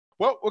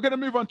Well, we're going to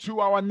move on to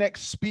our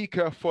next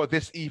speaker for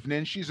this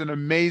evening. She's an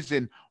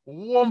amazing,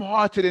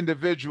 warm-hearted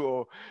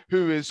individual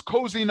who is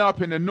cozying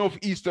up in the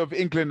northeast of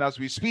England as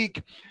we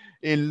speak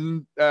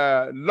in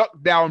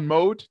lockdown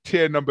mode,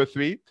 tier number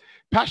 3.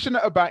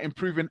 Passionate about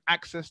improving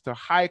access to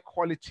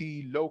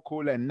high-quality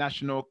local and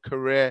national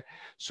career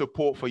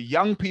support for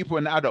young people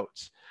and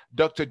adults.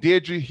 Dr.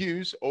 Deirdre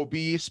Hughes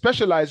OBE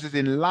specializes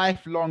in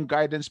lifelong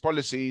guidance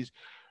policies,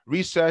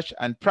 research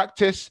and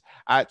practice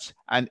at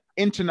an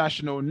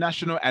international,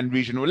 national and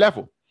regional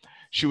level.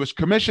 She was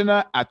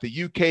commissioner at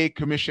the UK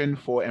Commission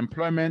for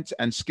Employment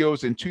and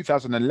Skills in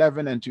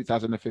 2011 and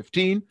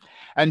 2015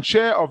 and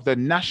chair of the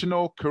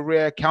National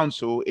Career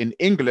Council in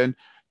England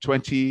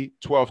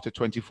 2012 to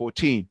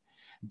 2014.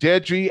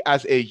 Deirdre,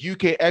 as a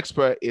UK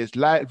expert, is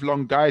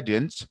lifelong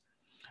guidance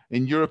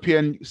in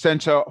European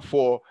Centre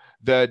for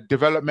the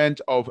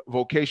Development of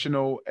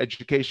Vocational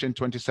Education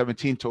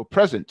 2017 till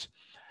present.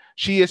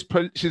 She's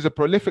a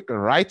prolific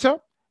writer,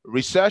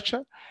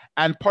 researcher,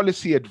 and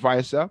policy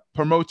advisor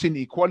promoting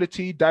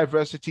equality,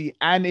 diversity,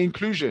 and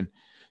inclusion.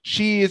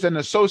 She is an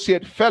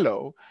associate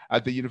fellow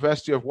at the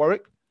University of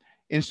Warwick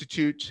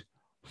Institute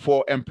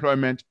for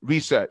Employment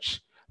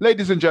Research.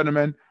 Ladies and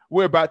gentlemen,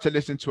 we're about to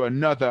listen to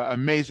another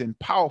amazing,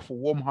 powerful,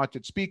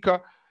 warm-hearted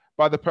speaker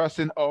by the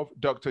person of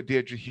Dr.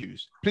 Deirdre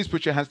Hughes. Please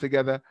put your hands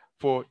together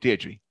for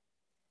Deirdre.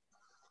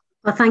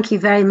 Well, thank you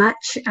very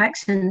much,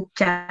 Action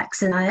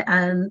Jackson. I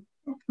am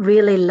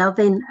really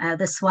loving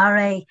the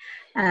soiree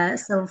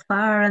so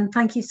far, and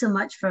thank you so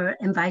much for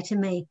inviting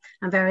me.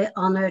 I'm very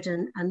honoured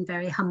and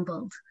very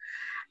humbled.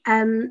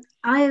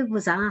 I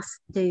was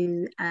asked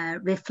to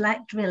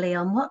reflect really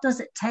on what does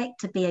it take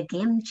to be a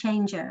game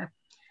changer,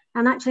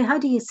 and actually how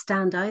do you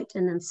stand out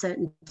in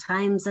uncertain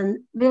times. And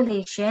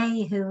really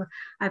Shay, who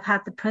I've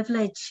had the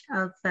privilege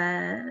of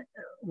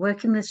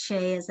working with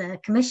Shay as a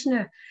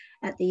commissioner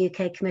at the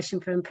UK Commission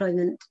for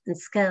Employment and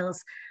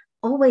Skills,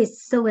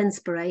 always so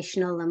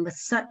inspirational and with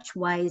such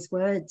wise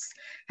words.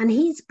 And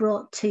he's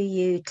brought to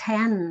you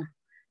 10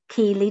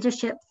 key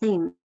leadership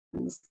themes.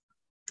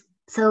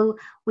 So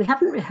we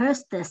haven't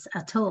rehearsed this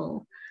at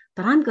all,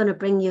 but I'm going to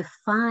bring you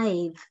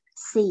 5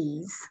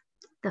 C's,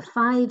 the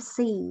 5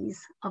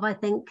 C's of, I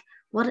think,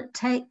 what it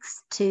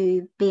takes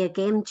to be a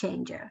game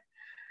changer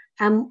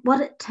and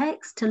what it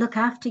takes to look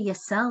after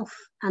yourself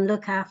and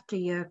look after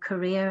your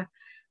career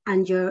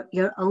and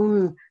your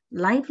own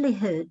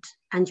livelihood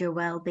and your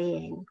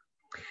well-being.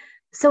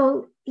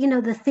 So, you know,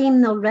 the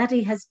theme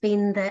already has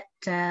been that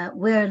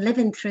we're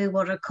living through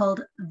what are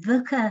called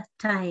VUCA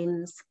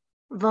times: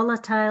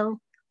 volatile,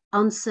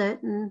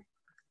 uncertain,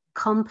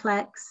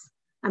 complex,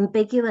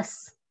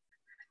 ambiguous.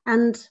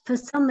 And for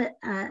some,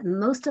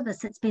 most of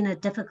us, it's been a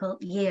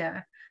difficult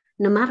year.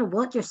 No matter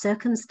what your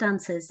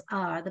circumstances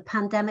are, the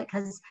pandemic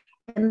has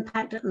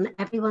impacted on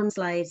everyone's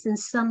lives in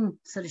some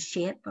sort of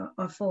shape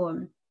or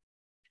form.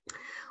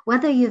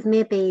 Whether you've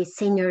maybe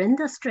seen your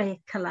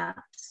industry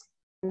collapse,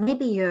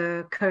 maybe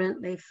you're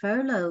currently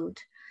furloughed,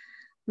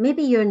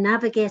 maybe you're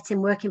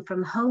navigating working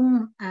from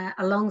home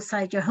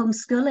alongside your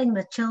homeschooling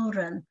with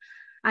children.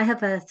 I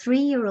have a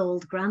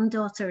 3-year-old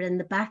granddaughter in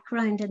the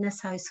background in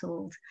this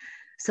household.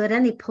 So at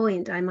any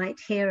point I might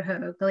hear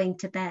her going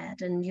to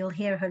bed and you'll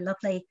hear her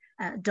lovely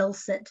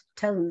dulcet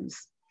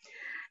tones.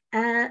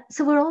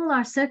 So we're all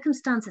our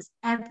circumstances,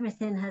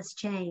 everything has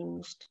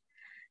changed.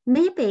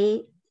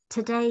 Maybe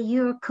today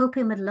you're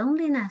coping with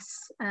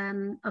loneliness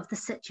of the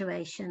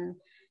situation.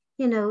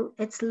 You know,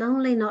 it's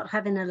lonely not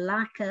having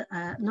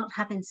not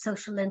having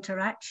social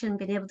interaction,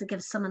 being able to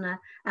give someone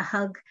a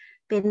hug,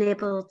 being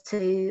able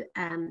to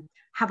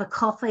have a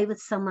coffee with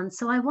someone.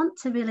 So I want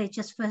to really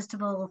just first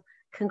of all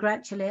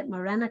congratulate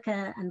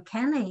Morenica and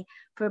Kenny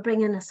for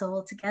bringing us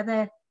all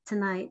together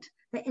tonight.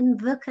 The in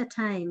VUCA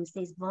times,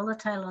 these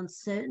volatile,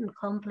 uncertain,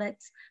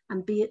 complex,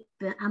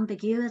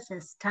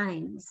 ambiguous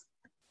times,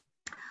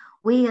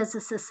 we as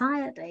a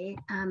society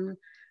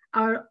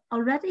are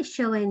already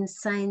showing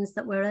signs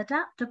that we're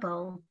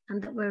adaptable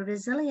and that we're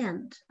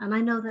resilient. And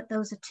I know that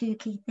those are 2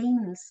 key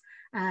themes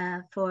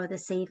for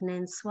this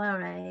evening's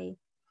soiree.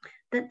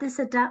 That this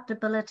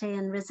adaptability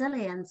and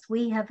resilience,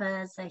 we have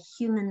as a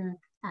human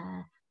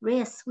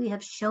race, we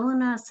have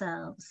shown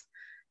ourselves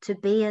to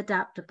be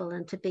adaptable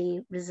and to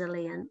be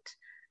resilient,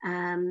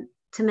 to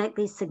make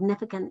these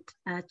significant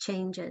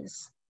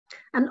changes.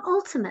 And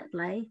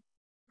ultimately,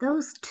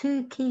 those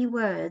 2 key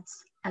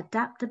words,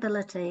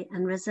 adaptability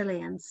and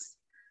resilience,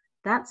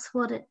 that's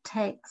what it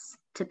takes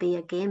to be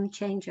a game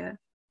changer.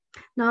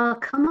 Now I'll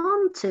come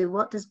on to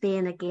what does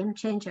being a game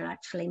changer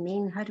actually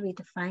mean? How do we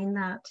define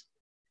that?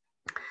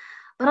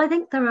 But I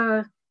think there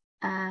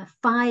are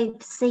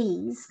 5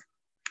 C's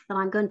that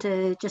I'm going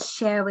to just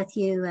share with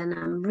you, and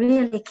I'm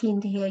really keen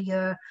to hear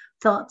your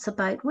thoughts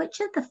about which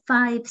of the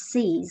 5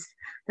 C's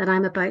that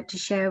I'm about to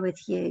share with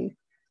you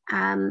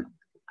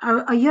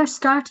are your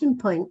starting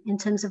point in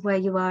terms of where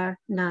you are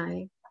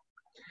now.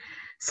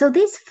 So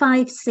these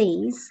 5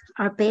 C's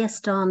are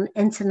based on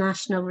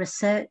international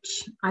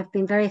research. I've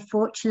been very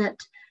fortunate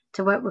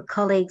to work with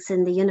colleagues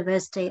in the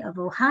University of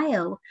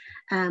Ohio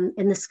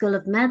in the School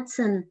of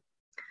Medicine,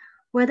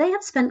 where they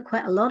have spent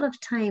quite a lot of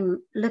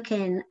time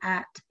looking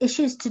at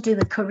issues to do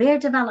with career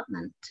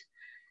development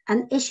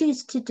and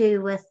issues to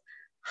do with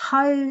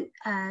how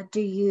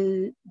do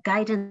you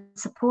guide and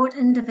support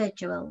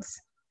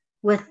individuals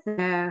with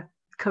their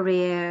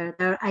career,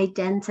 their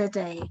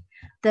identity,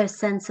 their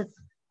sense of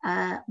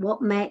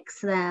what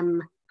makes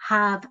them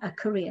have a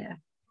career.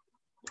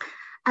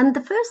 And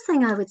the first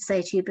thing I would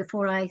say to you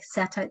before I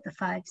set out the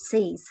 5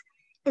 C's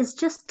is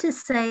just to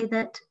say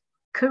that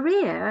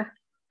career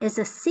is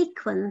a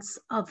sequence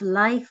of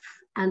life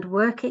and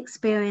work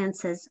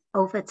experiences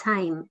over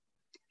time.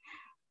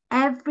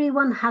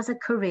 Everyone has a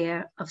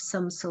career of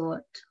some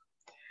sort.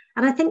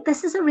 And I think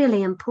this is a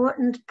really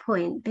important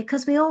point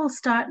because we all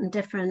start in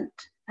different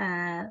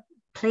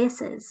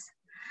places.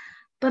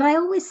 But I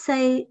always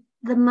say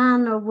the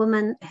man or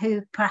woman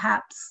who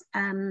perhaps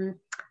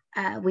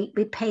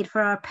we paid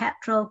for our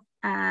petrol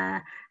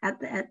at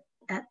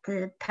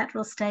the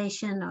petrol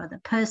station, or the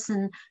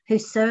person who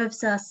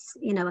serves us,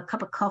 you know, a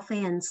cup of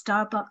coffee in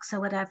Starbucks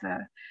or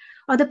whatever,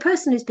 or the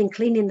person who's been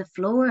cleaning the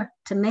floor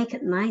to make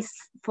it nice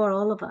for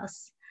all of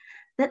us,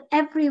 that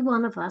every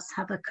one of us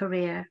have a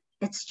career.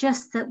 It's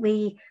just that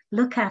we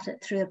look at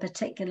it through a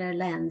particular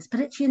lens, but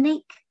it's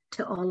unique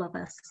to all of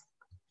us.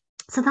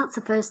 So that's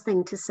the first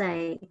thing to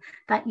say.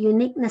 That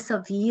uniqueness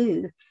of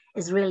you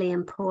is really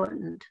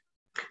important.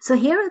 So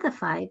here are the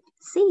 5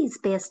 C's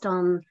based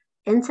on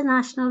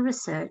international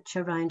research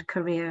around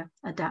career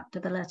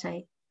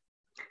adaptability.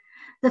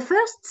 The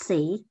first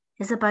C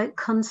is about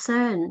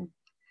concern,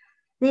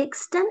 the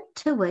extent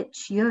to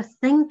which you're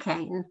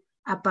thinking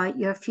about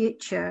your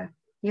future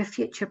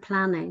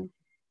planning.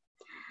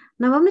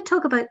 Now, when we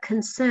talk about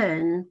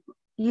concern,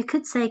 you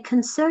could say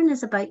concern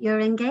is about your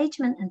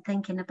engagement in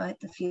thinking about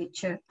the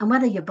future and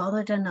whether you're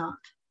bothered or not.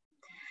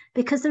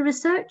 Because the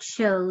research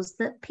shows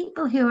that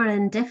people who are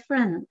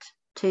indifferent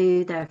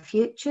to their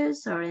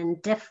futures or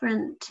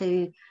indifferent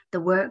to the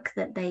work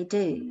that they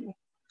do,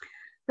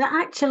 that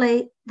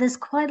actually there's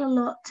quite a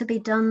lot to be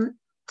done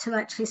to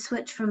actually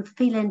switch from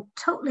feeling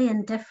totally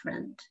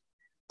indifferent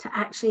to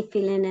actually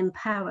feeling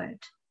empowered.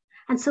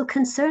 And so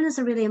concern is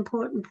a really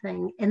important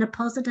thing in a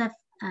positive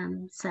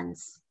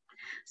sense.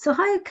 So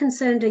how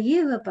concerned are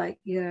you about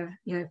your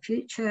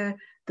future,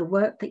 the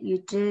work that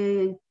you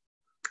do,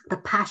 the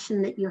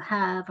passion that you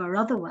have or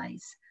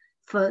otherwise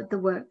for the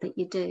work that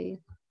you do?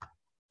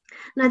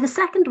 Now, the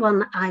second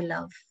one I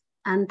love,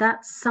 and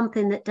that's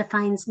something that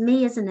defines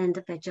me as an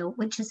individual,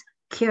 which is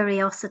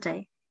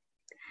curiosity.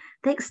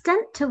 The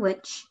extent to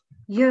which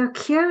you're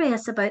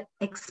curious about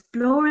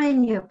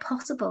exploring your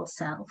possible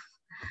self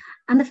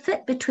and the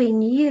fit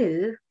between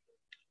you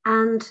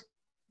and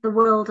the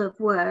world of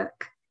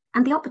work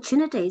and the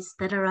opportunities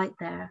that are out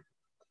there.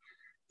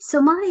 So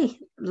my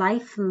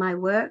life and my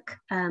work,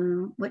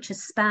 which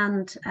has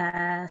spanned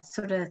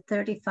sort of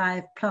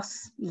 35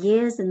 plus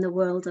years in the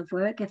world of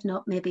work, if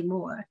not maybe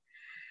more,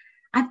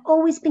 I've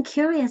always been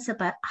curious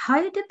about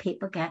how do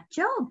people get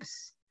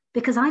jobs?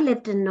 Because I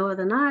lived in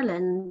Northern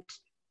Ireland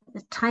at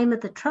the time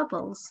of the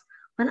Troubles,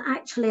 when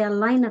actually a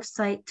line of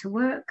sight to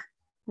work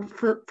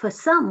for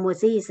some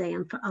was easy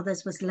and for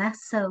others was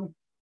less so.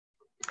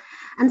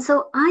 And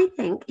so I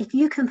think if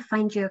you can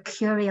find your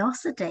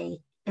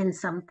curiosity in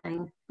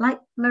something like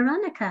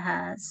Veronica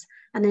has,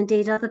 and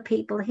indeed other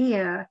people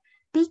here,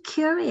 be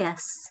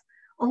curious,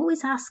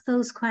 always ask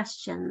those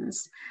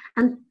questions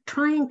and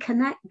try and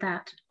connect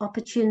that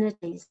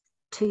opportunities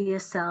to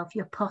yourself,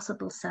 your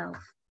possible self.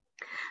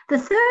 The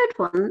third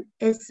one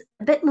is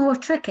a bit more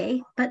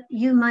tricky, but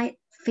you might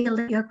feel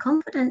that you're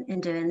confident in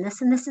doing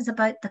this. And this is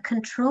about the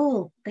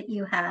control that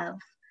you have,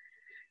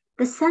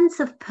 the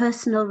sense of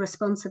personal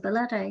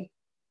responsibility.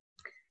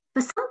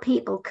 For some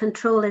people,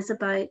 control is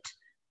about,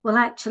 well,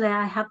 actually,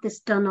 I have this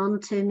done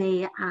onto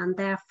me and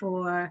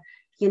therefore,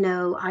 you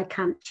know, I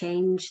can't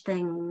change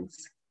things.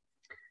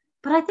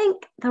 But I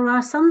think there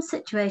are some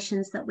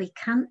situations that we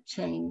can't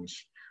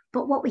change.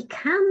 But what we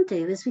can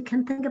do is we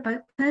can think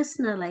about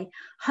personally,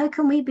 how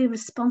can we be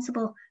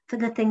responsible for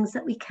the things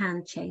that we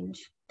can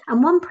change?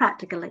 And one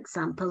practical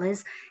example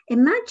is,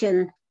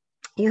 imagine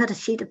you had a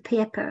sheet of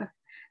paper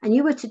and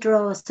you were to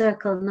draw a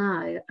circle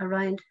now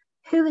around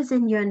who is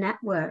in your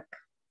network,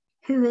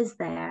 who is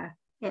there.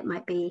 It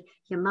might be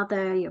your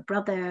mother, your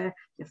brother,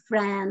 your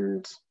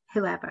friend,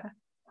 whoever.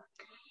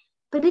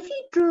 But if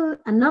you drew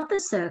another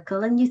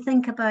circle and you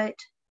think about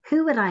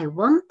who would I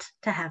want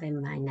to have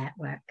in my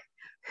network?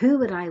 Who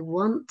would I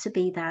want to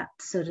be that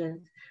sort of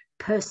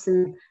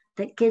person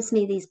that gives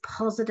me these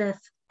positive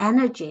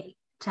energy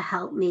to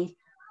help me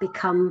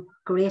become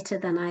greater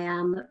than I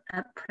am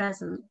at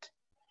present?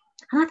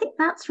 And I think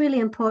that's really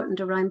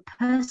important around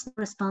personal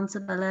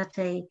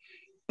responsibility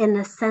in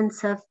the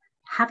sense of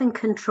having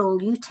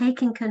control, you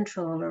taking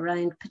control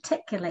around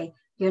particularly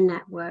your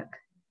network.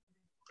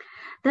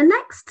 The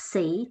next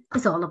C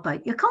is all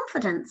about your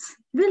confidence.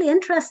 Really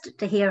interested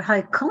to hear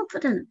how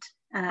confident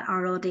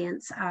our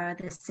audience are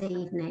this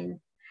evening.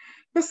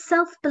 This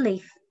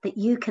self-belief that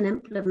you can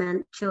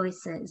implement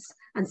choices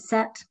and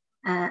set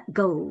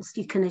goals.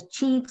 You can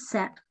achieve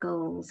set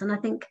goals. And I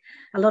think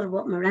a lot of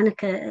what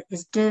Marenica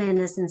is doing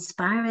is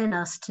inspiring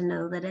us to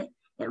know that it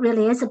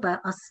really is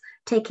about us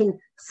taking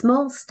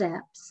small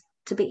steps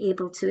to be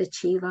able to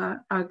achieve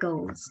our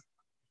goals.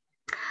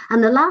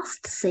 And the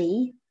last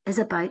C is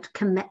about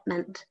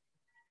commitment.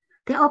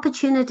 The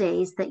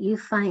opportunities that you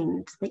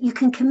find that you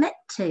can commit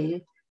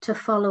to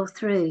follow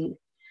through,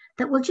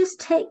 that will just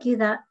take you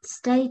that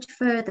stage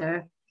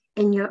further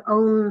in your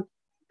own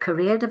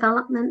career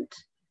development,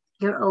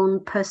 your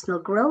own personal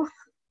growth,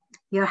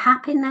 your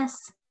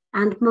happiness,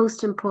 and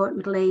most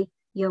importantly,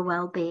 your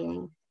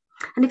well-being.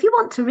 And if you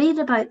want to read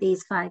about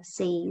these 5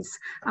 C's,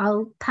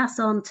 I'll pass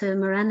on to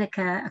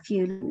Marenica a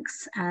few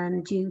links,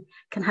 and you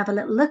can have a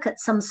little look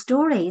at some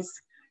stories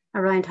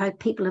around how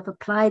people have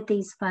applied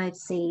these 5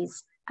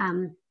 C's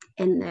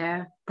in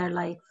their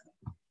life.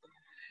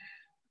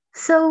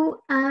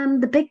 So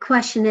the big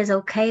question is,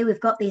 okay, we've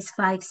got these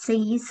 5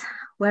 C's.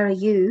 Where are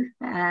you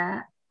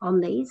on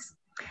these?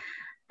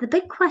 The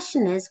big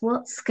question is,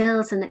 what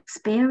skills and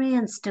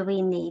experience do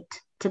we need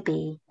to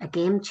be a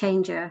game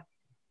changer?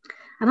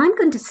 And I'm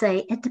going to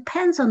say it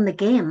depends on the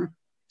game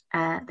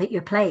that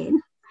you're playing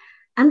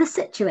and the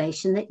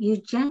situation that you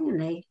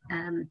genuinely,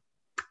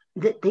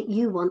 that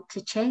you want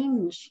to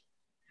change.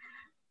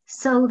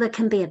 So there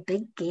can be a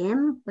big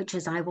game, which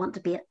is I want to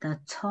be at the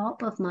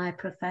top of my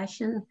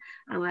profession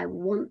and I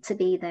want to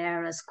be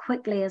there as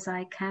quickly as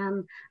I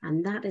can.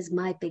 And that is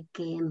my big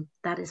game.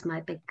 That is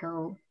my big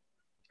goal.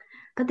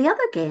 But the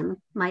other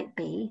game might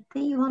be that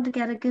you want to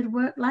get a good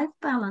work-life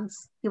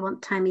balance. You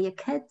want time with your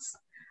kids.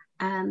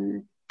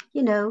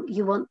 You know,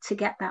 you want to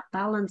get that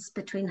balance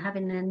between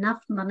having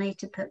enough money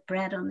to put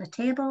bread on the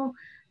table,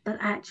 but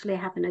actually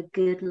having a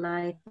good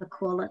life, a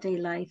quality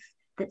life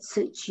that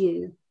suits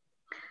you.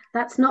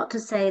 That's not to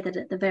say that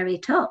at the very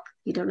top,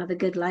 you don't have a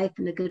good life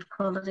and a good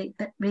quality,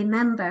 but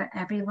remember,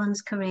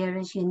 everyone's career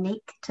is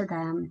unique to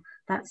them,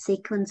 that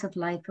sequence of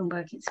life and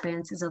work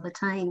experiences over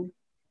time.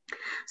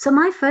 So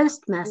my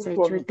first message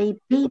would be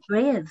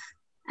brave.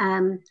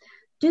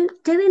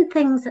 Doing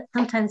things that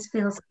sometimes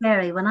feel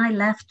scary. When I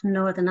left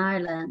Northern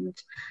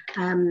Ireland,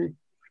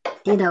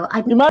 you know,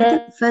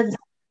 the furthest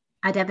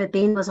I'd ever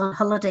been was on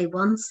holiday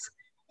once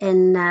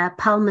in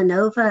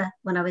Palmanova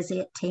when I was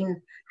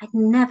 18. I'd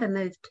never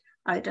moved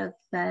out of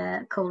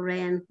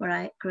Coleraine where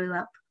I grew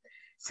up.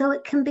 So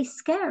it can be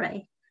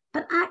scary.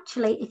 But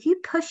actually, if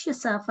you push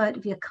yourself out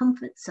of your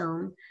comfort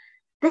zone,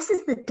 this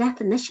is the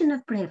definition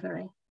of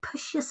bravery.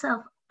 Push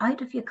yourself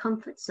out of your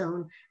comfort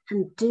zone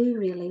and do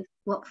really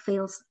what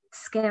feels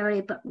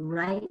scary but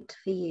right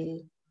for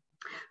you.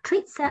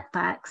 Treat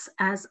setbacks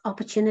as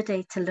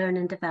opportunity to learn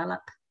and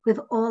develop.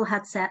 We've all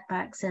had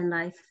setbacks in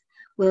life.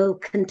 We'll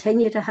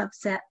continue to have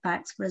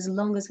setbacks for as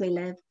long as we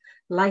live.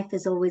 Life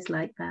is always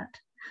like that.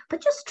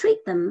 But just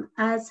treat them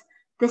as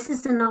this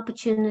is an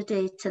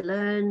opportunity to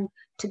learn,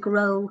 to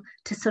grow,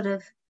 to sort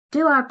of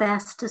do our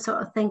best to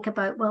sort of think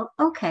about, well,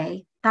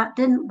 okay, that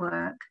didn't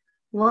work.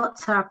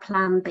 What's our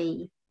plan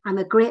B? I'm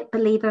a great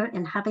believer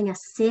in having a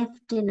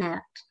safety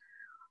net.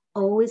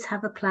 Always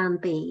have a plan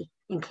B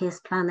in case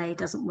plan A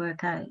doesn't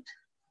work out.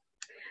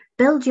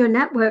 Build your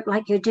network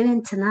like you're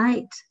doing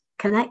tonight,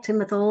 connecting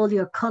with all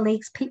your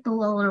colleagues,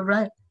 people all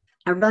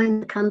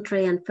around the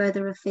country and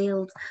further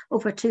afield,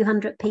 over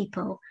 200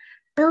 people.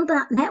 Build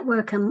that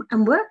network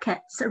and work it.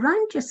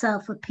 Surround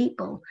yourself with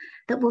people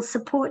that will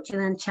support you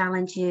and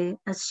challenge you,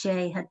 as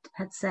Shay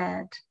had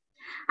said.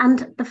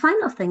 And the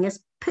final thing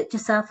is put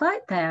yourself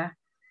out there.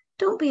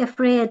 Don't be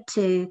afraid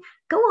to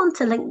go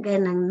onto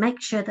LinkedIn and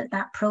make sure that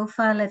that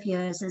profile of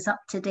yours is up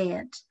to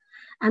date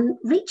and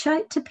reach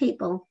out to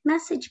people,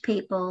 message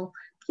people,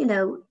 you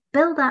know,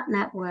 build that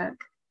network,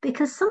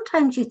 because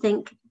sometimes you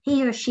think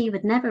he or she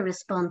would never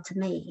respond to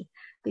me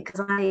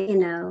because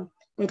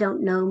they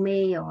don't know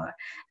me, or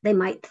they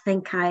might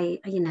think I'm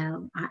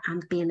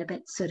being a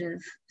bit sort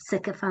of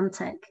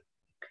sycophantic.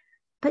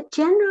 But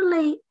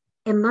generally,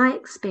 in my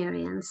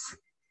experience,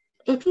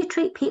 if you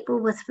treat people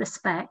with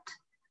respect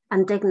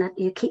and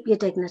dignity, you keep your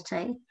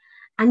dignity,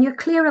 and you're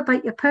clear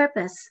about your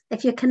purpose.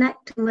 If you're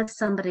connecting with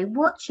somebody,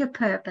 what's your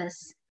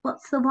purpose?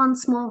 What's the one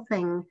small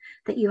thing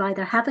that you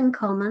either have in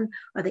common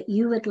or that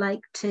you would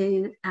like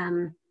to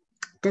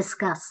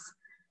discuss?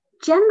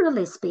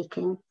 Generally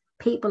speaking,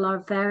 people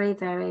are very,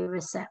 very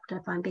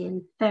receptive. I'm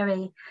being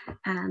very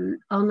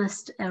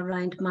honest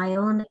around my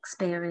own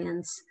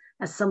experience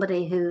as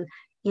somebody who,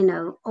 you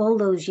know, all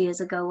those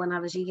years ago when I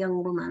was a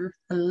young woman,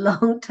 a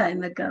long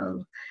time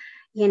ago,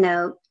 you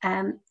know,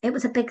 it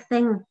was a big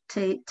thing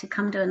to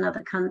come to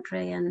another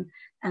country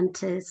and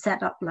to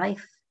set up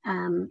life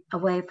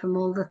away from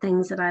all the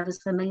things that I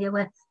was familiar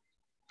with.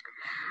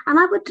 And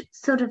I would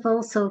sort of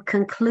also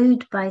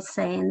conclude by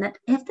saying that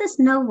if there's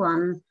no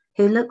one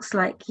who looks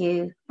like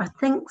you or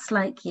thinks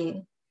like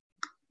you,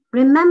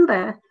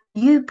 remember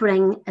you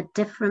bring a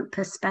different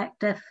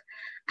perspective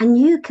and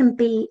you can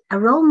be a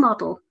role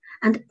model.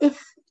 And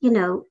if, you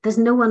know, there's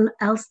no one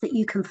else that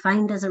you can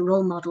find as a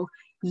role model,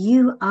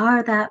 you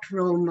are that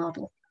role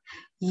model.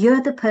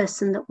 You're the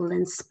person that will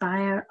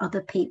inspire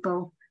other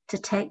people to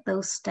take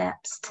those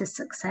steps to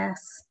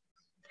success.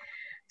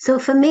 So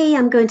for me,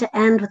 I'm going to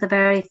end with a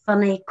very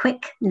funny,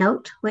 quick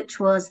note, which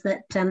was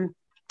that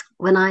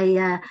when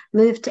I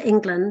moved to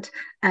England,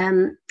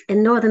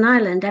 in Northern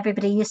Ireland,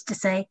 everybody used to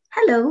say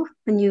hello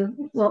when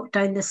you walked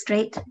down the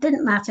street. It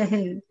didn't matter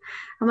who.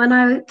 And when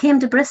I came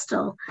to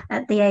Bristol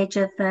at the age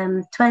of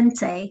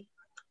 20,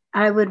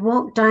 I would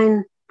walk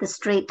down the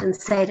street and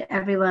say to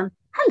everyone,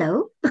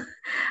 hello.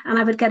 And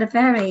I would get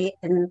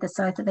in the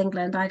south of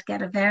England, I'd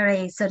get a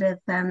very sort of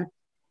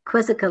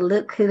quizzical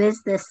look, who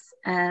is this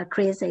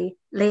crazy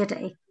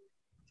lady?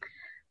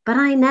 But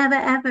I never,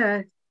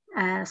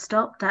 ever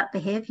stopped that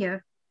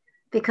behavior,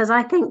 because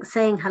I think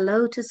saying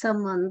hello to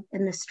someone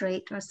in the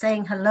street or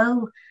saying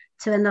hello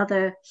to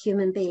another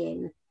human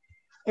being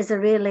is a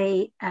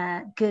really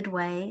good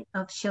way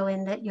of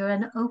showing that you're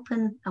an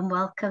open and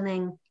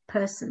welcoming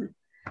person.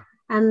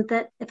 And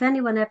that if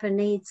anyone ever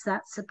needs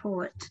that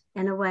support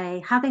in a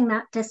way, having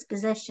that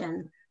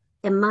disposition,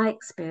 in my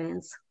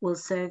experience, will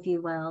serve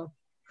you well.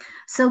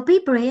 So be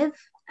brave,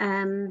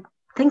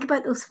 think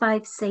about those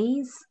 5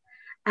 C's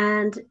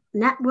and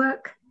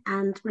network,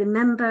 and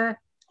remember,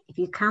 if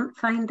you can't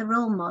find the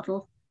role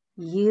model,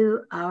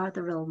 you are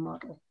the role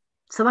model.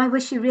 So I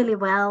wish you really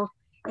well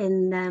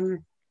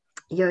in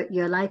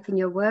your life and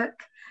your work,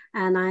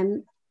 and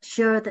I'm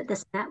sure that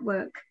this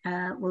network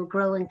will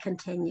grow and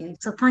continue.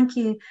 So thank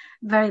you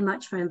very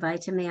much for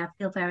inviting me. I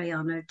feel very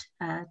honored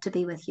to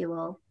be with you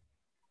all.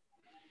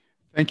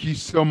 Thank you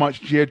so much,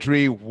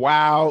 Deirdre.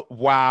 Wow,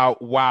 wow,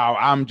 wow.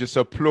 I'm just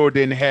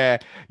applauding here.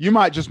 You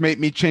might just make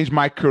me change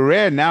my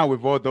career now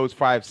with all those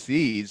 5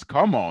 C's.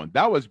 Come on,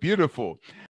 that was beautiful.